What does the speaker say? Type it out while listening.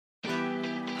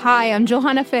Hi, I'm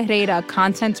Johanna Ferreira,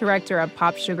 content director at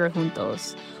Pop Sugar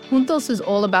Juntos. Juntos is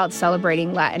all about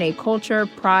celebrating Latinx culture,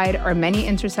 pride, our many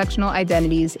intersectional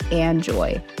identities, and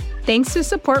joy. Thanks to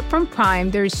support from Prime,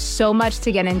 there's so much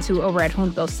to get into over at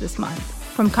Juntos this month.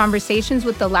 From conversations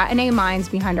with the Latinx minds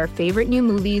behind our favorite new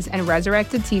movies and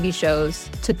resurrected TV shows,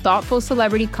 to thoughtful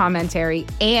celebrity commentary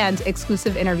and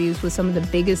exclusive interviews with some of the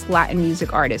biggest Latin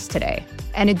music artists today.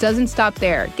 And it doesn't stop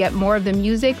there. Get more of the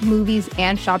music, movies,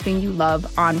 and shopping you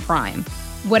love on Prime.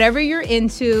 Whatever you're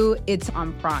into, it's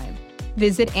on Prime.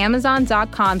 Visit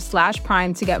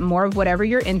Amazon.com/Prime to get more of whatever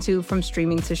you're into, from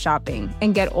streaming to shopping.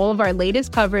 And get all of our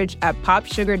latest coverage at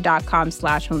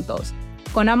popsugar.com/juntos.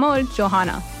 Con amor,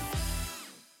 Johanna.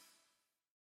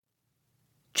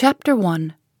 Chapter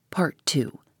 1, Part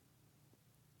 2.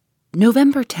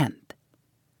 November 10th.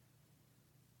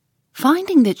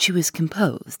 Finding that she was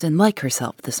composed and like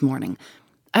herself this morning,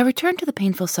 I returned to the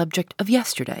painful subject of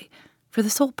yesterday for the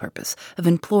sole purpose of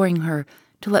imploring her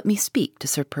to let me speak to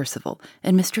Sir Percival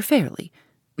and Mr. Fairley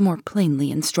more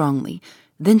plainly and strongly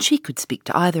than she could speak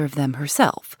to either of them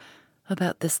herself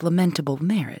about this lamentable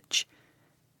marriage.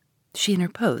 She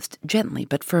interposed gently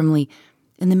but firmly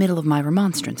in the middle of my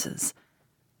remonstrances.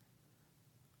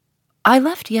 "I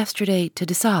left yesterday to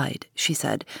decide," she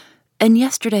said, "and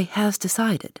yesterday has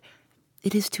decided.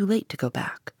 It is too late to go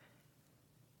back."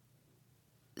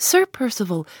 Sir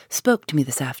Percival spoke to me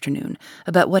this afternoon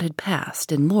about what had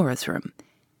passed in Laura's room.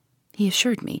 He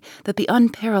assured me that the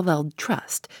unparalleled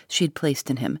trust she had placed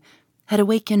in him had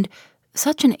awakened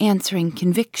such an answering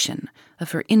conviction of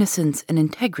her innocence and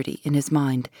integrity in his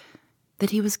mind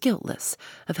that he was guiltless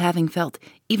of having felt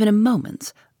even a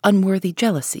moment's unworthy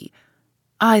jealousy,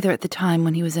 either at the time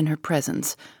when he was in her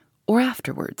presence or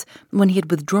afterwards when he had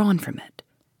withdrawn from it.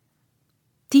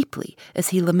 Deeply as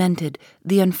he lamented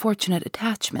the unfortunate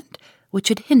attachment which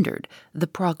had hindered the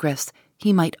progress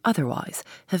he might otherwise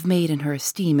have made in her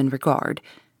esteem and regard,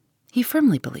 he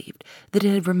firmly believed that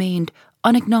it had remained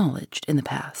unacknowledged in the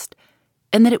past,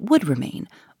 and that it would remain,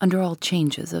 under all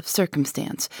changes of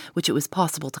circumstance which it was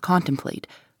possible to contemplate,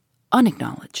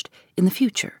 unacknowledged in the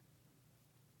future.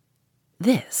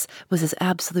 This was his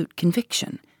absolute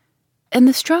conviction, and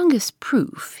the strongest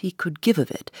proof he could give of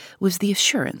it was the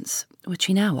assurance, which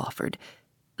he now offered,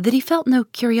 that he felt no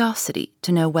curiosity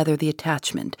to know whether the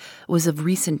attachment was of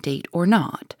recent date or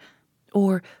not,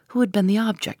 or who had been the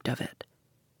object of it.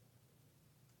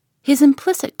 His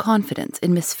implicit confidence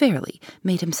in Miss Fairley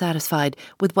made him satisfied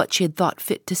with what she had thought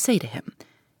fit to say to him,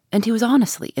 and he was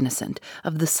honestly innocent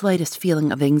of the slightest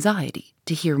feeling of anxiety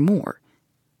to hear more.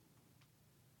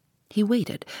 He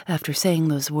waited after saying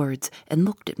those words and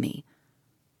looked at me.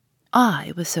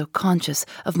 I was so conscious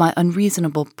of my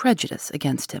unreasonable prejudice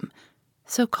against him,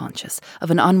 so conscious of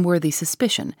an unworthy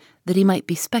suspicion that he might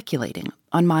be speculating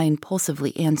on my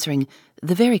impulsively answering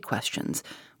the very questions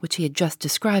which he had just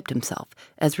described himself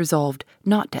as resolved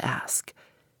not to ask,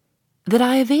 that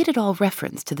I evaded all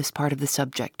reference to this part of the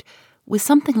subject with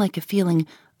something like a feeling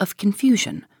of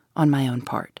confusion on my own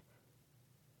part.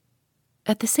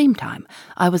 At the same time,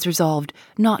 I was resolved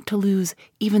not to lose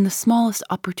even the smallest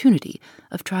opportunity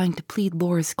of trying to plead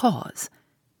Laura's cause,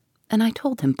 and I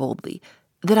told him boldly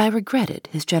that I regretted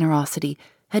his generosity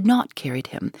had not carried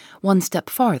him one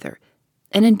step farther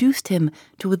and induced him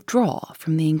to withdraw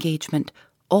from the engagement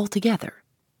altogether.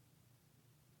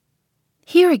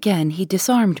 Here again he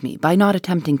disarmed me by not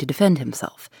attempting to defend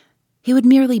himself. He would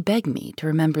merely beg me to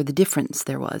remember the difference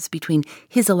there was between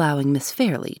his allowing Miss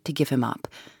Fairley to give him up,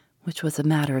 which was a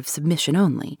matter of submission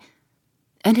only,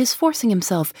 and his forcing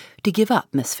himself to give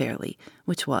up Miss Fairley,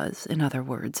 which was, in other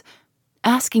words,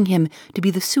 asking him to be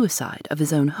the suicide of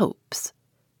his own hopes.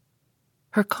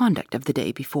 Her conduct of the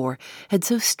day before had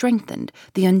so strengthened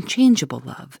the unchangeable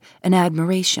love and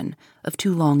admiration of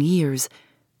 2 long years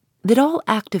that all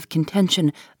active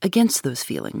contention against those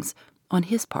feelings, on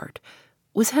his part,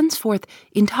 was henceforth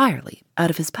entirely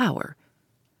out of his power.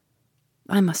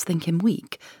 I must think him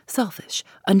weak, selfish,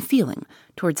 unfeeling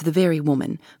towards the very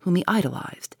woman whom he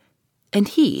idolized, and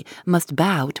he must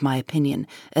bow to my opinion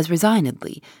as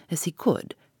resignedly as he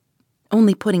could,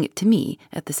 only putting it to me,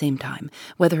 at the same time,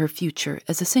 whether her future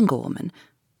as a single woman,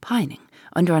 pining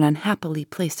under an unhappily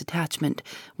placed attachment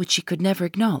which she could never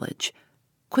acknowledge,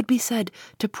 could be said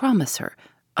to promise her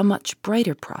a much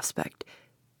brighter prospect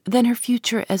than her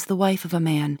future as the wife of a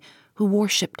man who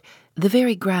worshipped the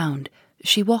very ground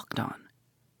she walked on.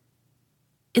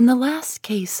 In the last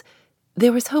case,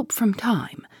 there was hope from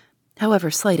time, however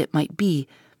slight it might be.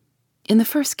 In the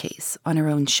first case, on her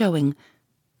own showing,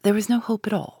 there was no hope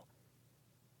at all.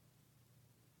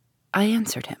 I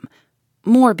answered him,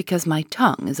 more because my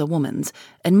tongue is a woman's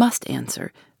and must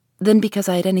answer, than because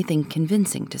I had anything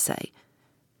convincing to say.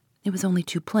 It was only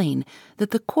too plain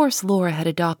that the course Laura had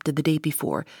adopted the day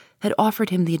before had offered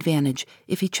him the advantage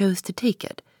if he chose to take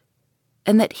it,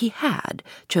 and that he had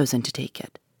chosen to take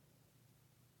it.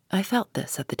 I felt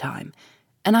this at the time,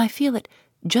 and I feel it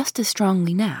just as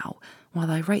strongly now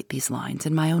while I write these lines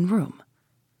in my own room.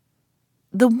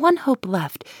 The one hope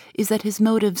left is that his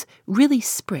motives really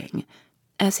spring,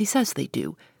 as he says they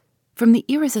do, from the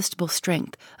irresistible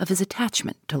strength of his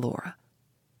attachment to Laura.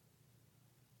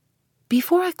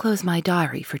 Before I close my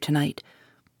diary for tonight,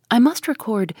 I must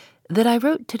record that I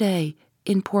wrote today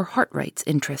in poor Hartright's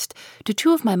interest to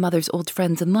two of my mother's old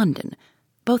friends in London,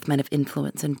 both men of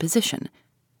influence and position.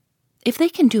 If they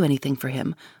can do anything for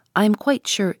him, I am quite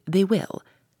sure they will.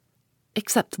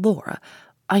 Except Laura,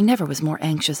 I never was more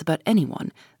anxious about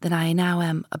anyone than I now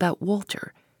am about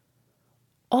Walter.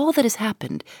 All that has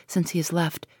happened since he has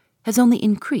left has only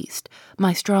increased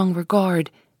my strong regard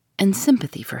and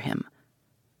sympathy for him.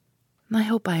 I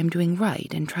hope I am doing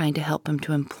right in trying to help him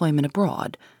to employment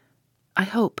abroad. I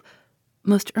hope,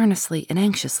 most earnestly and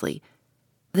anxiously,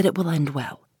 that it will end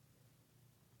well.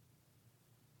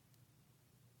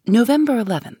 November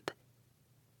 11th.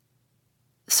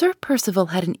 Sir Percival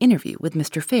had an interview with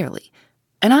Mr. Fairley,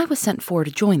 and I was sent for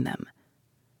to join them.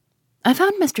 I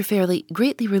found Mr. Fairley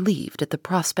greatly relieved at the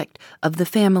prospect of the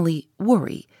family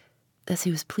worry, as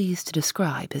he was pleased to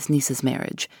describe his niece's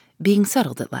marriage, being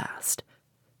settled at last.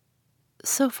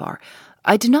 So far,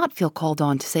 I did not feel called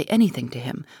on to say anything to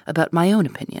him about my own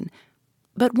opinion,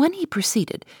 but when he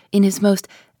proceeded, in his most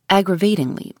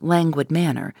aggravatingly languid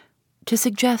manner, to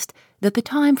suggest that the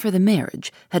time for the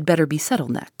marriage had better be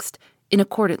settled next, in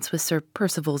accordance with Sir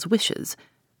Percival's wishes,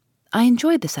 I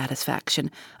enjoyed the satisfaction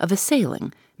of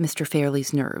assailing Mr.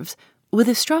 Fairley's nerves with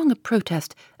as strong a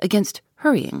protest against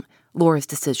hurrying Laura's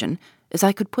decision as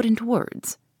I could put into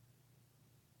words.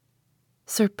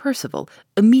 Sir Percival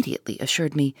immediately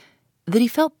assured me that he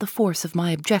felt the force of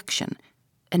my objection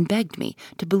and begged me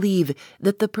to believe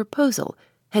that the proposal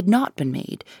had not been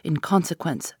made in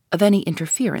consequence of any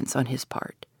interference on his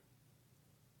part.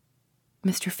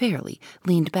 Mr. Fairley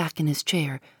leaned back in his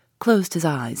chair, closed his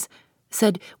eyes,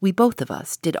 said we both of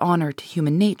us did honor to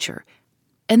human nature,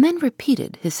 and then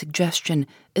repeated his suggestion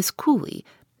as coolly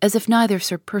as if neither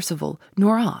Sir Percival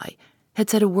nor I had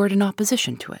said a word in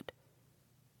opposition to it.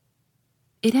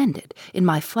 It ended in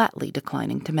my flatly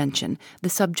declining to mention the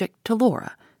subject to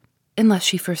Laura, unless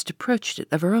she first approached it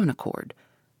of her own accord.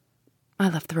 I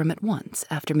left the room at once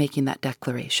after making that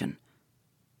declaration.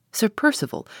 Sir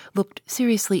Percival looked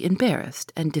seriously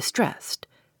embarrassed and distressed.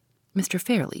 Mr.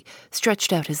 Fairley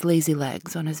stretched out his lazy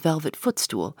legs on his velvet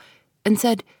footstool and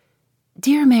said,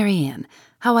 "Dear Marian,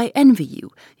 how I envy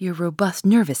you, your robust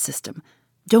nervous system.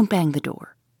 Don't bang the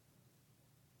door."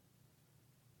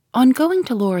 On going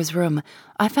to Laura's room,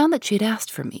 I found that she had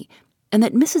asked for me, and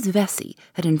that Mrs. Vesey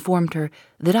had informed her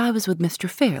that I was with Mr.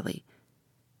 Fairley.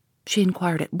 She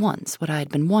inquired at once what I had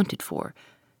been wanted for,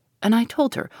 and I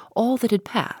told her all that had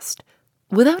passed,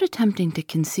 without attempting to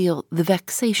conceal the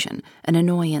vexation and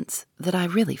annoyance that I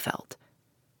really felt.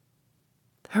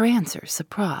 Her answer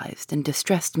surprised and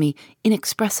distressed me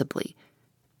inexpressibly.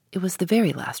 It was the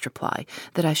very last reply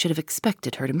that I should have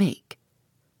expected her to make.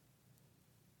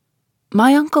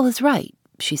 "My uncle is right,"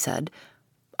 she said.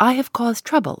 "I have caused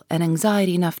trouble and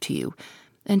anxiety enough to you,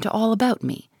 and to all about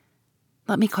me.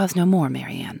 Let me cause no more,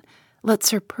 Marian. Let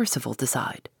Sir Percival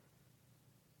decide."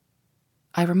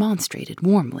 I remonstrated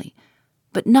warmly,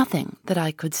 but nothing that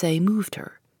I could say moved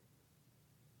her.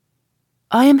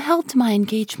 "I am held to my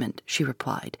engagement," she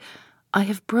replied. "I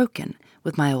have broken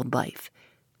with my old life.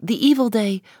 The evil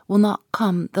day will not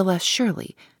come the less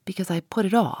surely because I put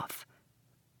it off.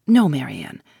 No,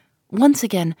 Marian. Once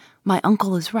again, my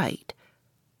uncle is right.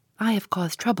 I have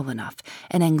caused trouble enough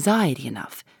and anxiety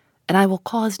enough, and I will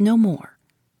cause no more."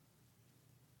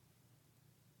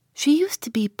 She used to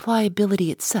be pliability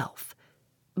itself,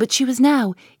 but she was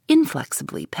now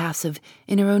inflexibly passive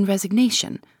in her own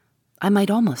resignation, I might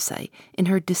almost say in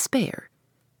her despair.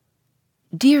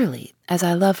 Dearly as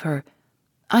I love her,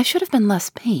 I should have been less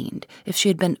pained if she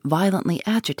had been violently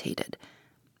agitated.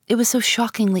 It was so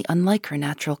shockingly unlike her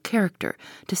natural character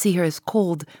to see her as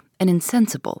cold and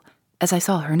insensible as I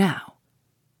saw her now.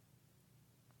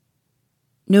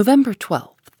 November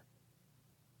 12th.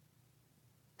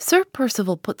 Sir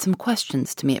Percival put some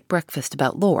questions to me at breakfast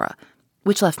about Laura,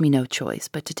 which left me no choice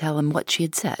but to tell him what she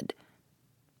had said.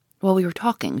 While we were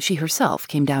talking, she herself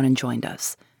came down and joined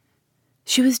us.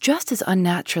 She was just as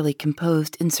unnaturally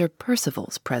composed in Sir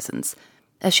Percival's presence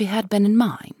as she had been in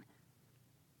mine.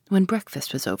 When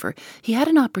breakfast was over, he had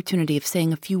an opportunity of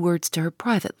saying a few words to her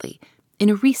privately, in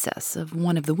a recess of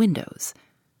one of the windows.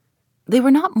 They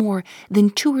were not more than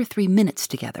 2 or 3 minutes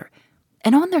together,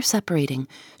 and on their separating,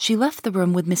 she left the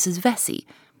room with Mrs. Vesey,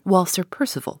 while Sir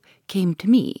Percival came to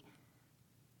me.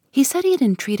 He said he had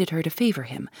entreated her to favour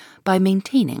him by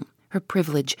maintaining her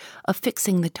privilege of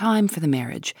fixing the time for the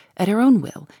marriage at her own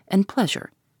will and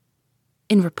pleasure.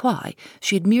 In reply,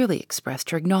 she had merely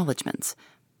expressed her acknowledgments,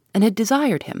 and had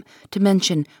desired him to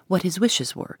mention what his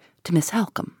wishes were to Miss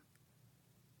Halcombe.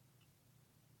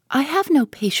 I have no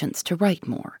patience to write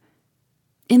more.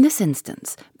 In this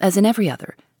instance, as in every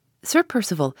other, Sir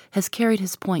Percival has carried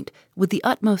his point with the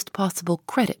utmost possible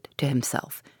credit to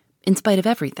himself, in spite of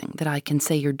everything that I can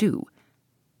say or do.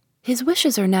 His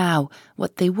wishes are now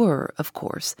what they were, of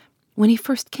course, when he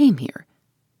first came here,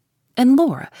 and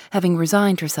Laura, having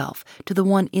resigned herself to the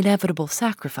one inevitable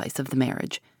sacrifice of the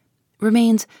marriage,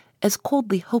 remains as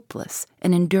coldly hopeless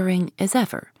and enduring as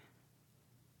ever.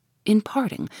 In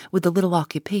parting with the little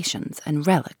occupations and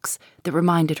relics that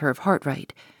reminded her of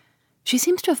Hartright, she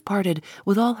seems to have parted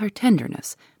with all her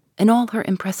tenderness and all her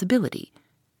impressibility.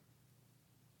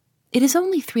 It is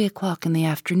only 3 o'clock in the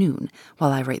afternoon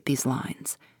while I write these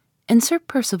lines, and Sir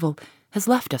Percival has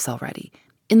left us already,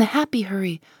 in the happy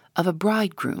hurry of a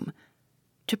bridegroom,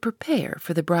 to prepare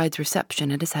for the bride's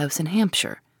reception at his house in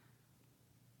Hampshire.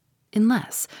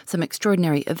 Unless some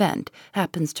extraordinary event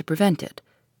happens to prevent it,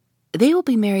 they will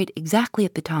be married exactly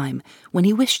at the time when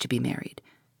he wished to be married,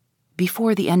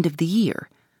 before the end of the year.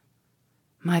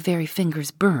 My very fingers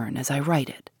burn as I write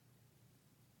it.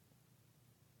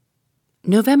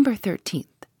 November 13th.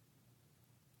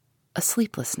 A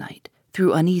sleepless night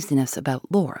through uneasiness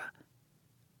about Laura.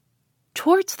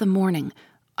 Towards the morning,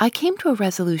 I came to a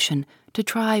resolution to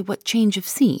try what change of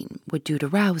scene would do to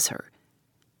rouse her.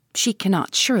 She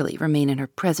cannot surely remain in her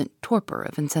present torpor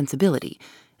of insensibility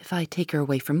if I take her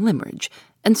away from Limmeridge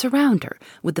and surround her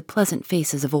with the pleasant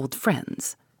faces of old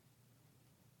friends.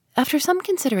 After some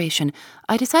consideration,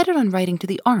 I decided on writing to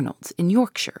the Arnolds in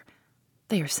Yorkshire.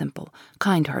 They are simple,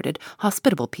 kind-hearted,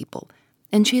 hospitable people,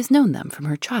 and she has known them from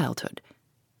her childhood.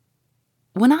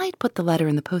 When I had put the letter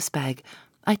in the post-bag,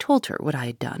 I told her what I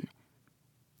had done.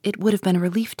 It would have been a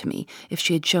relief to me if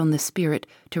she had shown the spirit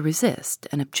to resist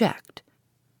and object.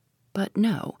 But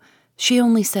no, she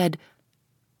only said,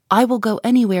 "I will go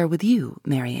anywhere with you,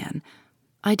 Marian.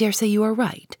 I dare say you are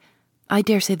right. I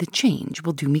dare say the change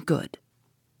will do me good."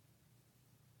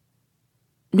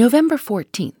 November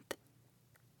 14th.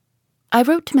 I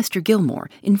wrote to Mr. Gilmore,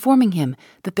 informing him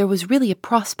that there was really a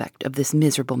prospect of this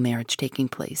miserable marriage taking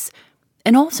place,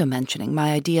 and also mentioning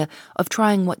my idea of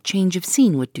trying what change of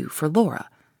scene would do for Laura.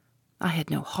 I had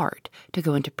no heart to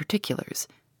go into particulars.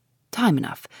 Time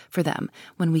enough for them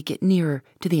when we get nearer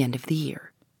to the end of the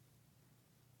year.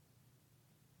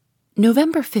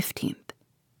 November 15th.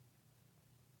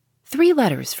 3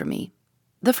 letters for me.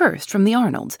 The first from the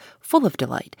Arnolds, full of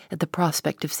delight at the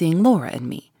prospect of seeing Laura and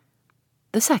me.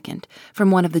 The second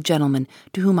from one of the gentlemen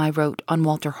to whom I wrote on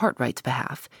Walter Hartright's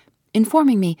behalf,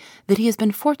 informing me that he has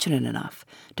been fortunate enough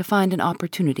to find an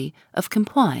opportunity of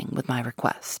complying with my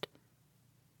request.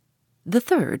 The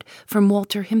third from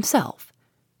Walter himself,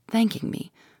 thanking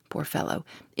me, poor fellow,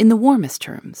 in the warmest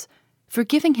terms, for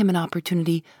giving him an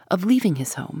opportunity of leaving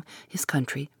his home, his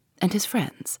country, and his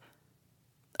friends.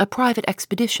 A private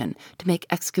expedition to make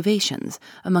excavations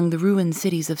among the ruined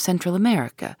cities of Central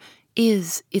America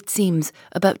is, it seems,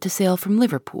 about to sail from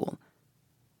Liverpool.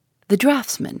 The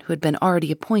draftsman who had been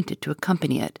already appointed to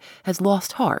accompany it has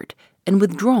lost heart and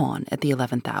withdrawn at the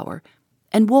 11th hour,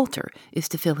 and Walter is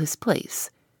to fill his place.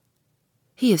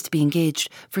 He is to be engaged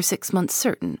for 6 months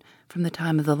certain from the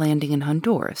time of the landing in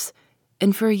Honduras,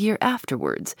 and for a year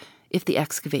afterwards, if the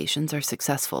excavations are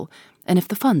successful and if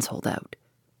the funds hold out.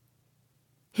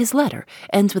 His letter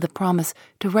ends with a promise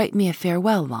to write me a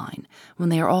farewell line when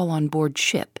they are all on board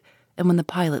ship and when the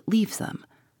pilot leaves them.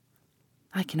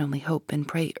 I can only hope and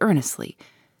pray earnestly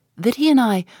that he and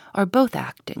I are both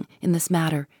acting in this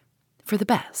matter for the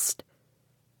best.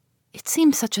 It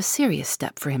seems such a serious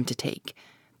step for him to take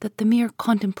that the mere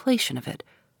contemplation of it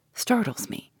startles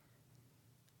me.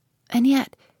 And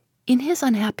yet, in his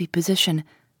unhappy position,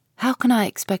 how can I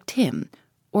expect him,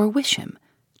 or wish him,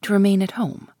 to remain at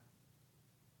home?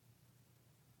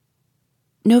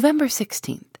 November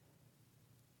 16th.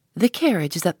 The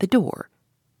carriage is at the door.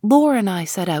 Laura and I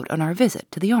set out on our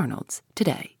visit to the Arnolds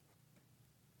today.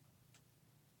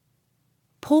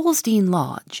 Polesdean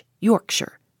Lodge,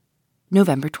 Yorkshire,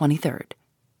 November 23rd.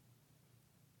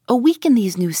 A week in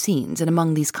these new scenes and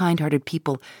among these kind-hearted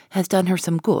people has done her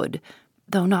some good,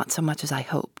 though not so much as I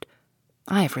hoped.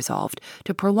 I have resolved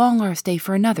to prolong our stay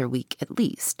for another week at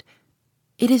least.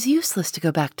 It is useless to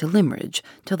go back to Limmeridge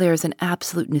till there is an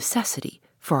absolute necessity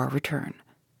for our return.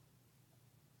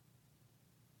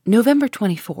 November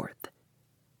 24th.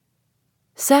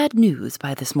 Sad news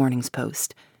by this morning's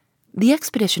post. The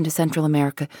expedition to Central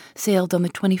America sailed on the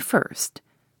 21st.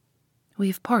 We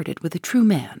have parted with a true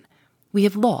man. We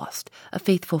have lost a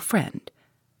faithful friend.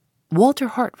 Walter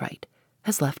Hartwright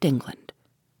has left England.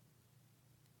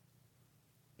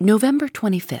 November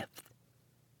 25th.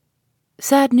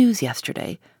 Sad news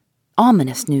yesterday.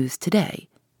 Ominous news today.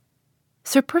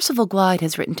 Sir Percival Glyde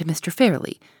has written to Mr.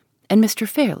 Fairley, and Mr.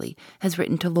 Fairley has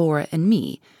written to Laura and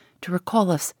me to recall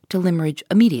us to Limmeridge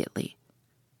immediately.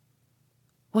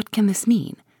 What can this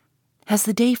mean? Has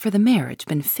the day for the marriage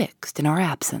been fixed in our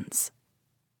absence?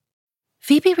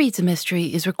 Phoebe Reads a Mystery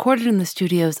is recorded in the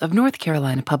studios of North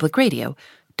Carolina Public Radio,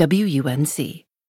 WUNC.